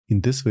In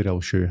this video,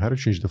 I'll show you how to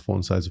change the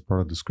font size of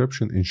product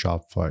description in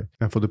Shopify.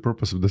 And for the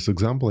purpose of this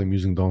example, I'm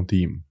using Dawn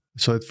theme.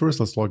 So at first,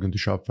 let's log into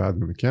Shopify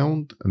admin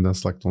account and then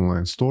select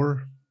online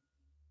store.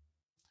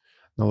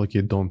 Now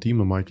locate Dawn theme,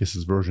 in my case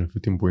is version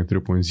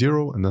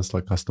 15.3.0, and then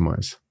select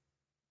customize.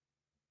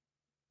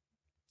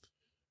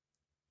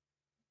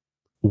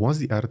 Once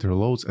the editor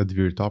loads, at the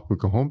very top,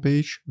 click on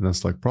homepage, and then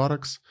select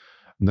products,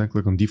 and then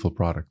click on default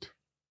product.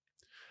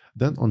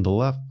 Then on the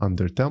left,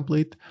 under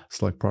template,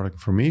 select product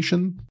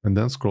information, and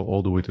then scroll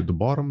all the way to the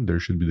bottom.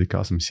 There should be the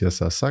custom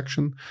CSS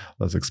section.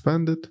 Let's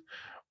expand it.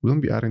 We'll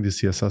be adding the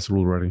CSS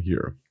rule right in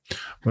here.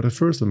 But at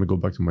first, let me go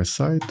back to my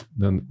site,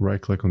 then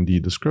right click on the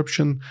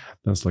description,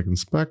 then select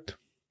inspect.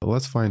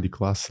 Let's find the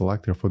class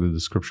selector for the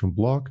description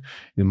block.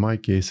 In my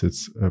case,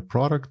 it's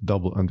product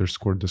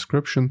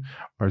 _description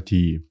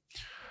RTE.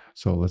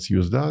 So let's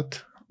use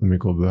that. Let me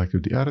go back to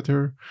the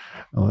editor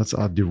and let's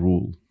add the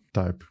rule.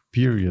 Type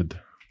period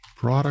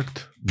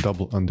product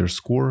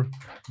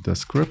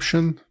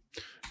 _description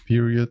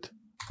period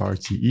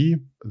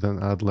RTE. Then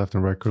add left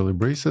and right curly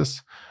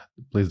braces.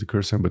 Place the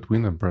cursor in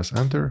between and press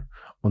enter.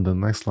 On the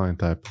next line,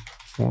 type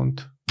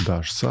font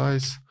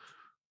 -size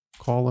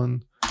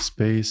colon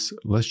space.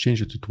 Let's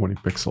change it to 20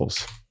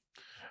 pixels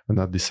and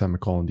add the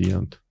semicolon at the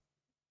end.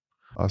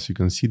 As you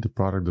can see, the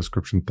product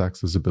description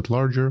text is a bit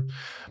larger,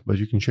 but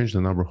you can change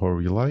the number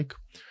however you like.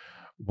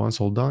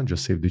 Once all done,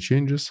 just save the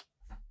changes.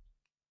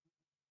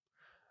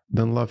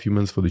 Then allow a few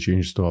minutes for the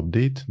changes to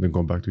update, then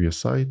go back to your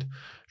site,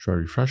 try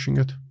refreshing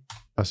it.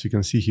 As you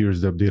can see, here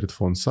is the updated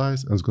font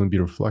size, and it's going to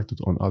be reflected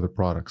on other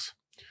products.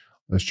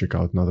 Let's check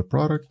out another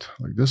product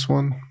like this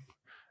one,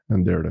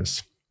 and there it is.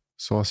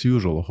 So as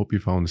usual, I hope you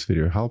found this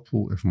video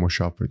helpful. If more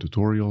Shopify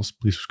tutorials,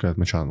 please subscribe to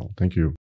my channel. Thank you.